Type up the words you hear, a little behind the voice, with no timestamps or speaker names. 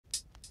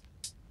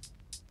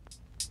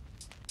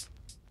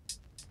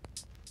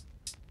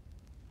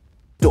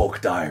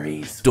DORK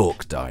Diaries.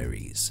 DORK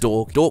Diaries.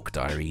 DORK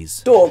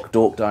Diaries.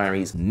 DORK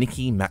Diaries.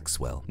 Nikki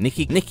Maxwell.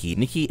 Nikki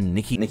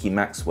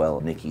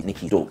Maxwell.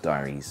 Nikki DORK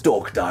Diaries.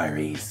 DORK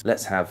Diaries.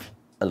 Let's have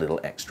a little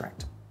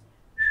extract.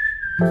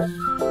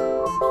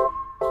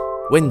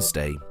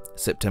 Wednesday,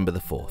 September the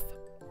 4th.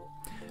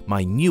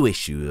 My new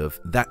issue of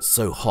That's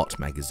So Hot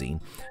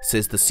magazine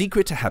says the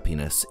secret to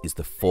happiness is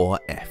the 4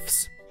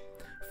 F's.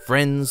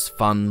 Friends,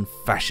 fun,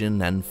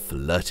 fashion and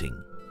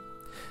flirting.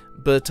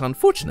 But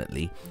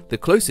unfortunately, the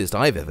closest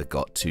I've ever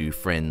got to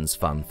friends,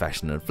 fun,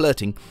 fashion and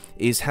flirting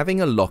is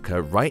having a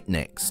locker right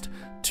next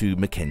to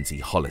Mackenzie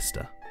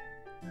Hollister.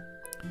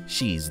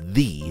 She's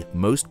the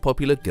most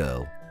popular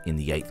girl in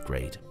the 8th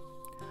grade.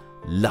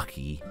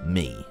 Lucky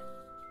me.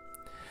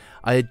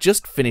 I had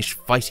just finished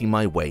fighting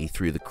my way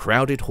through the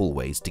crowded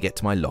hallways to get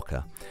to my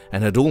locker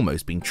and had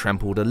almost been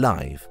trampled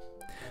alive.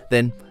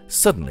 Then,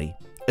 suddenly,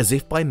 as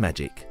if by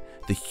magic,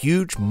 the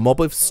huge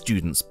mob of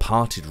students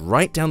parted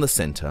right down the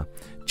centre,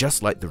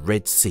 just like the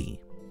Red Sea.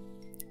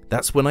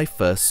 That's when I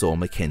first saw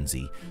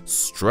Mackenzie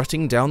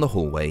strutting down the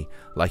hallway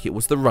like it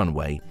was the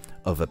runway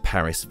of a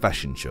Paris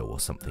fashion show or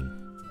something.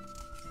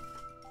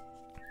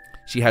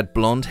 She had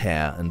blonde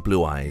hair and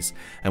blue eyes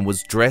and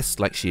was dressed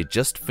like she had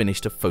just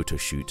finished a photo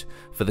shoot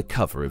for the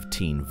cover of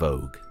Teen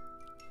Vogue.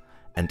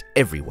 And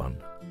everyone,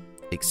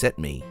 except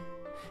me,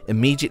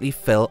 immediately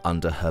fell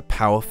under her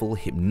powerful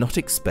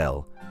hypnotic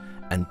spell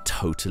and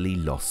totally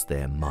lost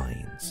their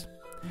minds.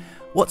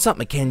 "What's up,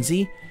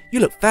 Mackenzie? You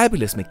look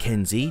fabulous,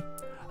 Mackenzie.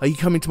 Are you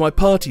coming to my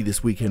party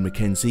this weekend,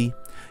 Mackenzie?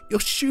 Your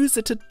shoes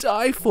are to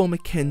die for,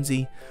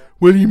 Mackenzie.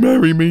 Will you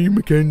marry me,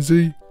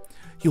 Mackenzie?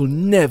 You'll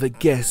never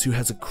guess who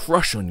has a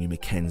crush on you,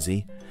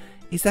 Mackenzie.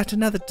 Is that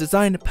another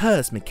designer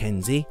purse,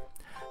 Mackenzie?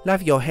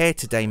 Love your hair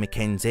today,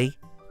 Mackenzie."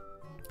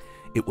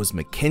 It was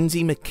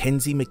Mackenzie.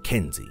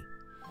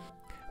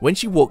 When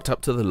she walked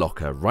up to the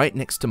locker right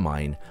next to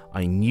mine,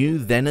 I knew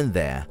then and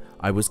there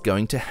I was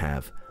going to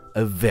have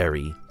a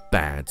very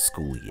bad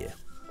school year.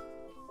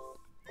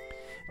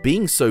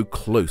 Being so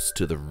close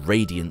to the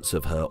radiance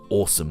of her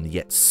awesome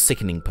yet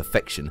sickening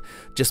perfection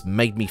just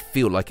made me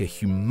feel like a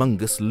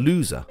humongous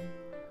loser.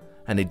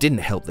 And it didn't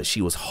help that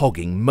she was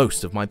hogging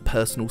most of my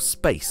personal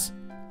space.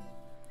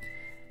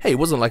 Hey, it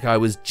wasn't like I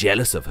was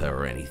jealous of her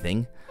or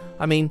anything.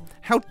 I mean,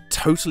 how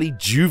totally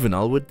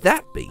juvenile would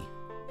that be?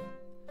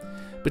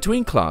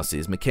 Between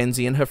classes,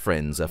 Mackenzie and her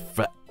friends are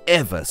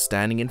forever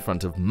standing in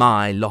front of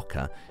my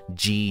locker,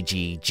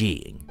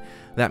 GGGing.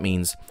 That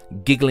means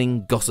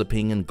giggling,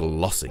 gossiping and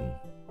glossing.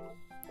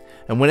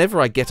 And whenever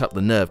I get up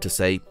the nerve to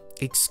say,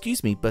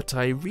 "Excuse me, but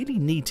I really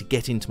need to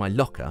get into my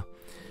locker,"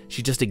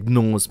 she just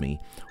ignores me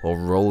or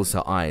rolls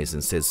her eyes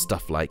and says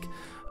stuff like,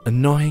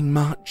 "Annoying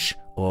much?"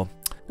 or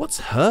 "What's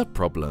her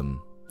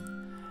problem?"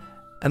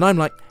 And I'm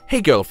like,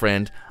 "Hey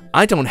girlfriend,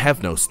 I don't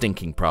have no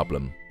stinking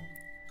problem."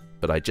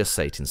 But I just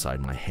say it inside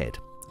my head,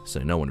 so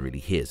no one really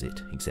hears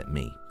it except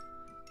me.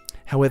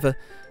 However,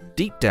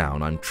 deep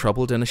down I'm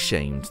troubled and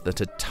ashamed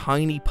that a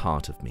tiny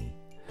part of me,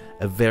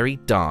 a very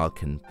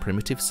dark and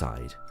primitive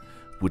side,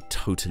 would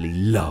totally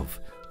love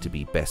to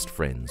be best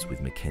friends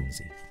with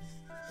Mackenzie.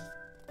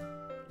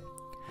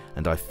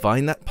 And I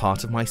find that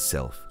part of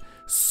myself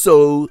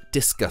so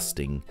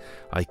disgusting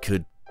I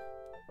could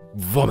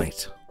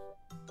vomit.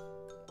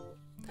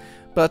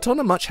 But on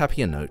a much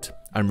happier note,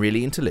 I'm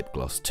really into lip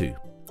gloss too.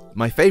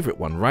 My favourite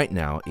one right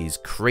now is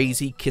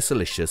Crazy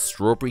Kissalicious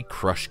Strawberry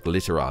Crush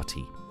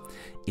Glitterati.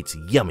 It's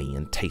yummy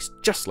and tastes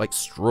just like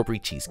strawberry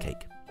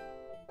cheesecake.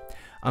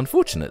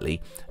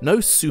 Unfortunately, no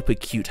super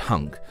cute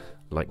hunk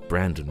like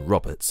Brandon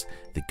Roberts,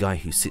 the guy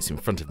who sits in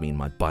front of me in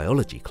my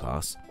biology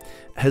class,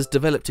 has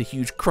developed a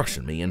huge crush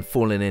on me and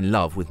fallen in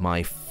love with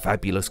my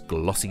fabulous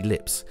glossy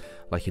lips,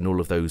 like in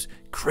all of those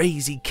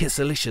Crazy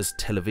Kissalicious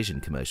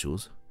television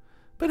commercials.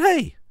 But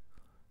hey,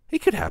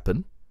 it could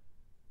happen.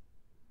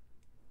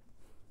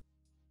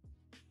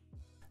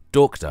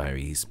 DORK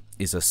Diaries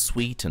is a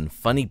sweet and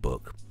funny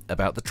book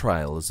about the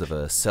trials of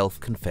a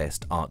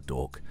self-confessed art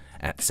dork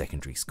at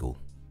secondary school.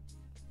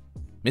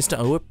 Mr.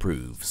 O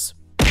approves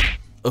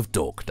of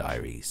DORK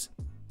Diaries.